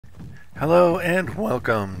Hello and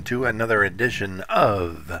welcome to another edition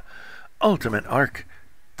of Ultimate ARK,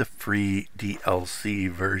 the free DLC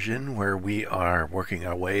version where we are working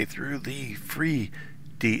our way through the free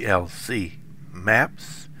DLC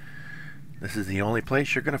maps. This is the only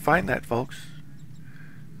place you're going to find that, folks.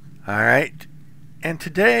 Alright, and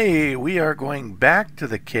today we are going back to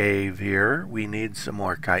the cave here. We need some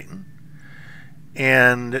more chitin.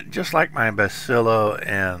 And just like my Bacillo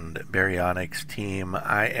and Baryonyx team,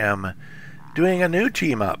 I am doing a new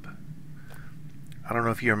team up. I don't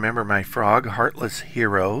know if you remember my frog, Heartless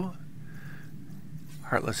Hero.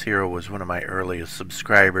 Heartless Hero was one of my earliest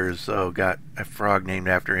subscribers, so got a frog named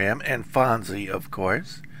after him. And Fonzie, of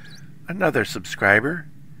course, another subscriber.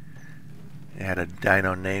 He had a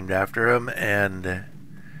dino named after him. And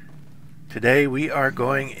today we are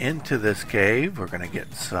going into this cave. We're going to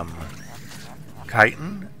get some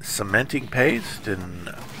chitin, cementing paste,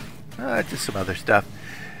 and just some other stuff.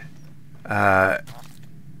 And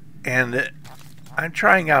I'm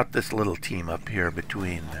trying out this little team up here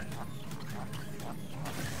between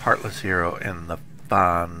Heartless Hero and the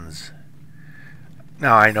Fonz.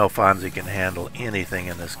 Now I know Fonzie can handle anything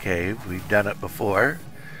in this cave. We've done it before.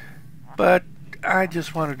 But I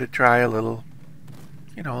just wanted to try a little,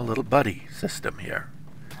 a little buddy system here.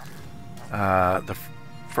 The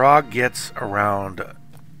frog gets around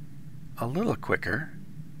a little quicker,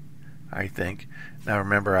 I think. Now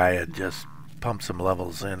remember, I had just pumped some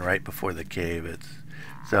levels in right before the cave.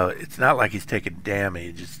 So it's not like he's taking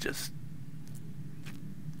damage. It's just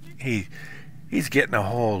he's getting a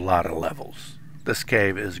whole lot of levels. This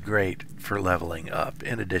cave is great for leveling up,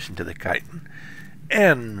 in addition to the chitin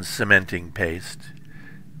and cementing paste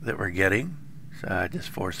that we're getting. So I just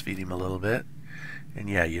force feed him a little bit. And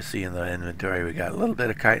yeah, you see in the inventory we got a little bit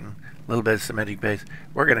of chitin, a little bit of cementing paste.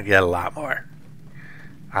 We're going to get a lot more.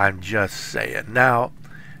 I'm just saying. Now,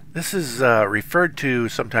 this is referred to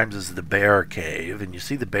sometimes as the bear cave, and you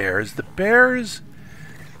see the bears. The bears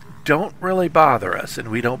don't really bother us, and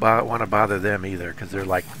we don't want to bother them either, because they're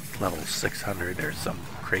like level 600 or some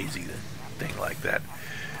crazy thing like that.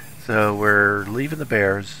 So we're leaving the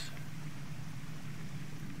bears.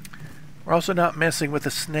 We're also not messing with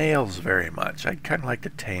the snails very much. I'd kind of like to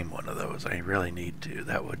tame one of those. I really need to.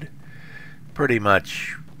 That would pretty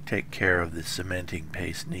much take care of the cementing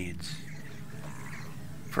paste needs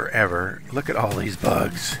forever. Look at all these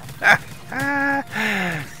bugs.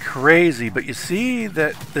 Crazy. But you see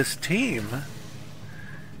that this team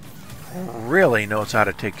really knows how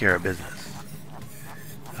to take care of business.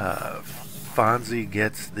 Fonzie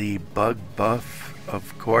gets the bug buff,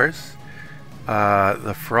 of course.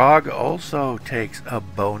 The frog also takes a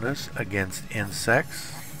bonus against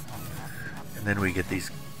insects. And then we get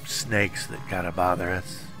these snakes that kind of bother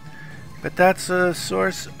us. But that's a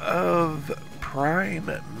source of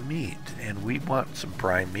prime meat. And we want some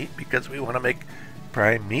prime meat because we want to make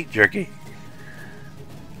prime meat jerky.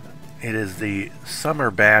 It is the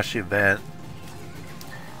summer bash event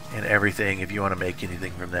and everything. If you want to make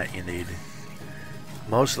anything from that, you need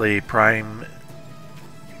mostly prime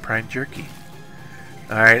jerky.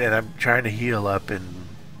 Alright, and I'm trying to heal up, and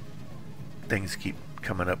things keep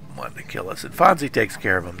coming up wanting to kill us. And Fonzie takes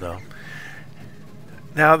care of them, though.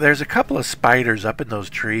 Now, there's a couple of spiders up in those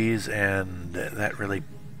trees, and that really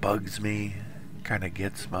bugs me. Kind of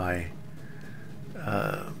gets my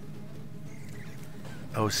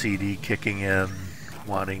OCD kicking in,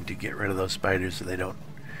 wanting to get rid of those spiders so they don't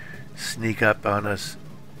sneak up on us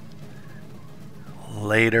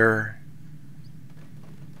later.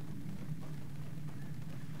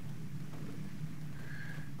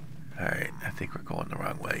 Alright, I think we're going the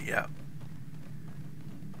wrong way, yeah.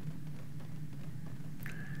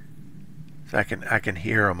 So I can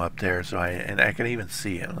hear them up there, so I can even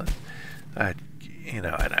see them. And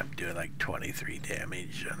I'm doing like 23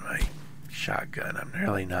 damage on my shotgun. I'm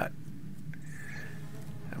really not.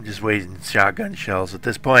 I'm just wasting shotgun shells at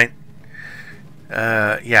this point.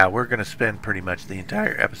 Yeah, we're going to spend pretty much the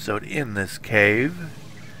entire episode in this cave.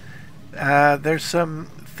 There's some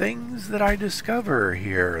things that I discover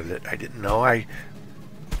here that I didn't know. I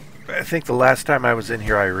think the last time I was in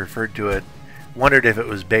here I referred to it, wondered if it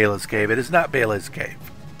was Bela's Cave. It is not Bela's Cave.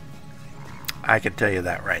 I can tell you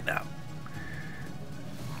that right now.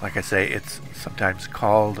 Like I say, it's sometimes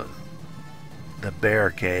called the Bear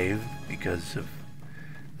Cave because of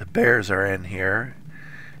the bears are in here.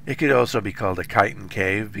 It could also be called a chitin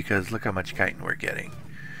cave because look how much chitin we're getting.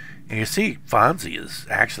 And you see Fonzie is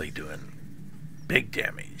actually doing big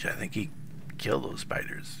damage. I think he killed those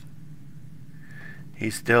spiders.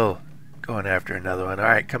 He's still going after another one.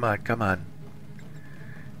 Alright, come on, come on.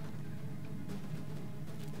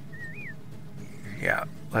 Yeah,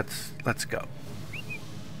 let's go.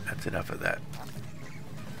 That's enough of that.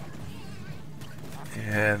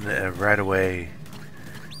 And right away,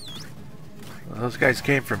 well, those guys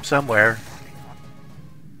came from somewhere.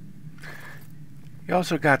 You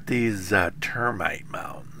also got these termite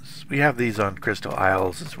mounds. We have these on Crystal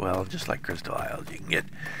Isles as well, just like Crystal Isles. You can get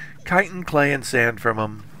chitin, clay, and sand from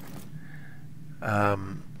them.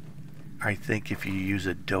 I think if you use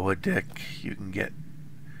a Doadic, you can get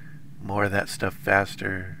more of that stuff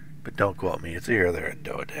faster. But don't quote me. It's either a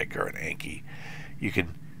Doadic or an Anki. You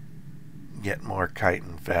can get more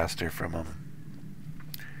chitin faster from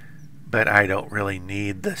them. But I don't really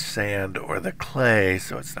need the sand or the clay,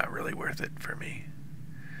 so it's not really worth it for me.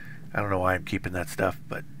 I don't know why I'm keeping that stuff,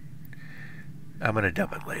 but I'm going to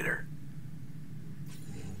dump it later.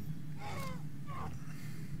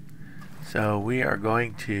 So we are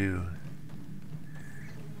going to...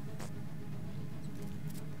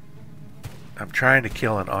 I'm trying to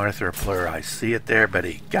kill an arthropluer. I see it there, but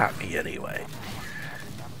he got me anyway.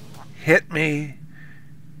 Hit me,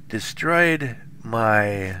 destroyed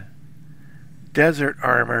my desert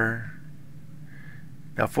armor.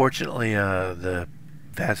 Now fortunately the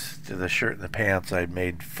vest, the shirt and the pants I'd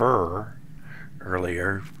made fur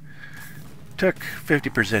earlier took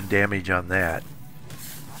 50% damage on that.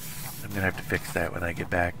 I'm gonna have to fix that when I get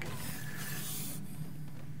back.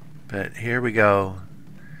 But here we go.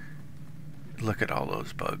 Look at all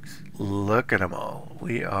those bugs. Look at them all.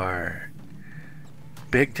 We are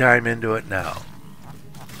big time into it now.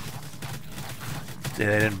 See,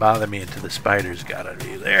 they didn't bother me until the spiders got on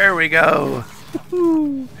me. There we go.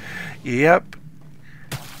 Yep.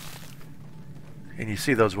 And you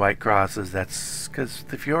see those white crosses. That's because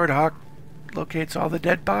the Fjord Hawk locates all the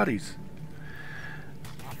dead bodies.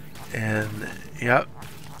 And, yep.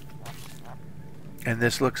 And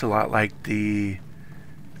this looks a lot like the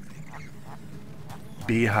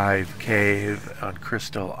Beehive Cave on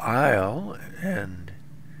Crystal Isle. And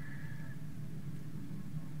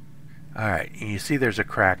alright, you see there's a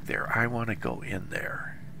crack there. I want to go in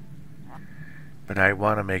there. But I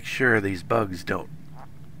want to make sure these bugs don't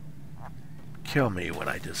kill me when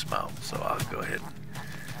I dismount. So I'll go ahead.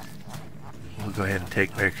 We'll go ahead and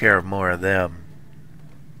take care of more of them.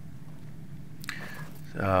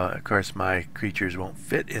 So, of course, my creatures won't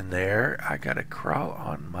fit in there. I gotta crawl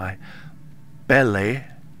on my belly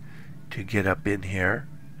to get up in here.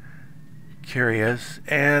 Curious.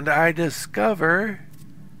 And I discover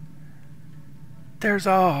there's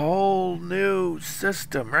a whole new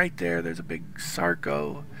system right there. There's a big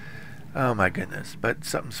Sarco. Oh my goodness. But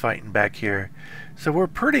something's fighting back here. So we're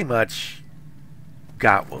pretty much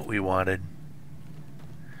got what we wanted.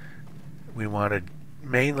 We wanted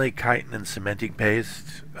mainly chitin and cementing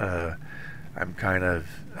paste. I'm kind of...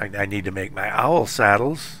 I need to make my owl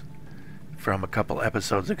saddles from a couple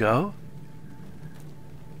episodes ago.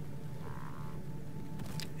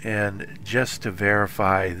 And just to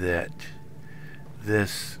verify that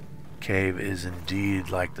this cave is indeed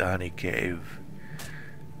like the honey cave,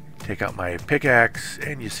 take out my pickaxe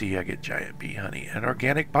and you see I get giant bee honey and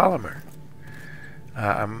organic polymer.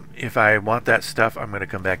 If I want that stuff, I'm going to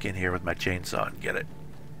come back in here with my chainsaw and get it,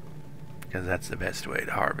 because that's the best way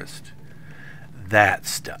to harvest that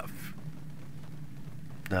stuff.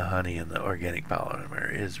 The honey and the organic polymer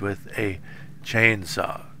is with a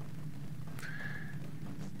chainsaw.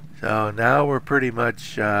 So now we're pretty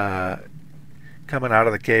much coming out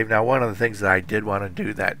of the cave. Now one of the things that I did want to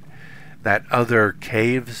do, that other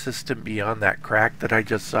cave system beyond that crack that I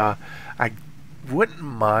just saw, I wouldn't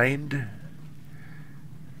mind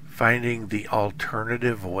finding the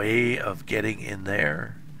alternative way of getting in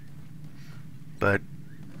there, but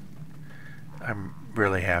I'm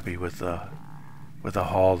really happy with the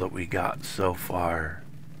haul that we got so far.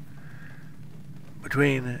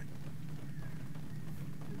 Between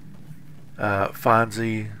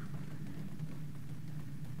Fonzie,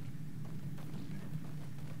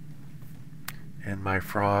 and my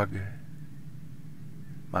frog,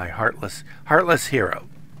 my heartless hero.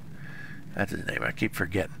 That's his name. I keep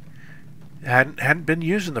forgetting. Hadn't been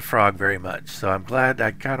using the frog very much, so I'm glad. I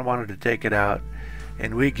kind of wanted to take it out,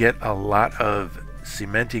 and we get a lot of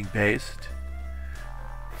cementing paste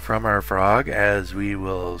from our frog, as we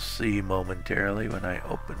will see momentarily when I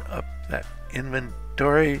open up that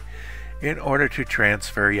inventory in order to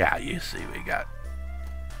transfer. Yeah, you see we got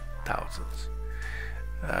thousands.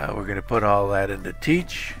 We're going to put all that into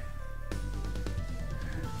teach.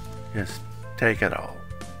 Just take it all.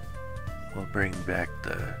 We'll bring back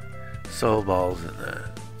the soul balls and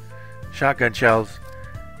the shotgun shells,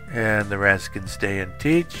 and the rest can stay in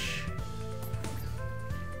teach.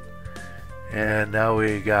 And now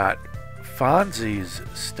we got Fonzie's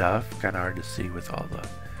stuff. Kind of hard to see with all the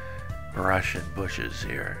brush and bushes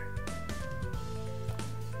here.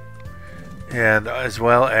 And as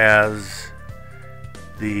well as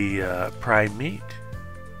the prime meat.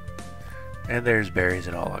 And there's berries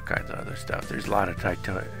and all that kinds of other stuff. There's a lot of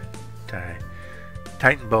Titan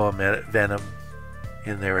boa venom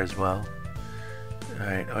in there as well.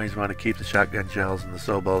 Alright, always want to keep the shotgun shells and the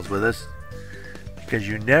soul balls with us, because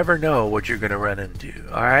you never know what you're going to run into.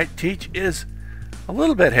 Alright, Teach is a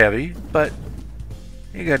little bit heavy, but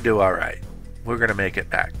you're going to do alright. We're going to make it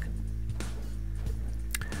back.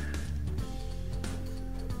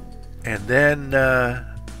 And then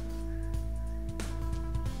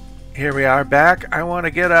here we are back. I want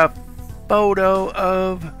to get a photo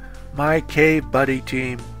of my cave buddy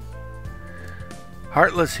team.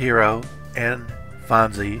 Heartless Hero and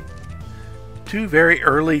Fonzie. Two very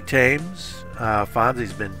early tames.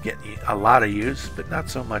 Fonzie's been getting a lot of use, but not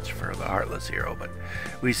so much for the Heartless Hero. But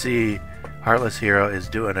we see Heartless Hero is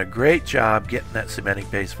doing a great job getting that cementing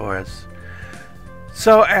paste for us.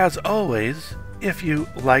 So as always, if you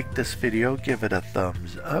like this video, give it a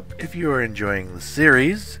thumbs up. If you are enjoying the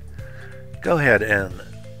series, go ahead and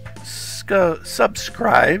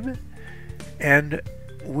subscribe, and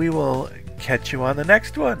we will catch you on the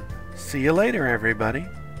next one. See you later, everybody.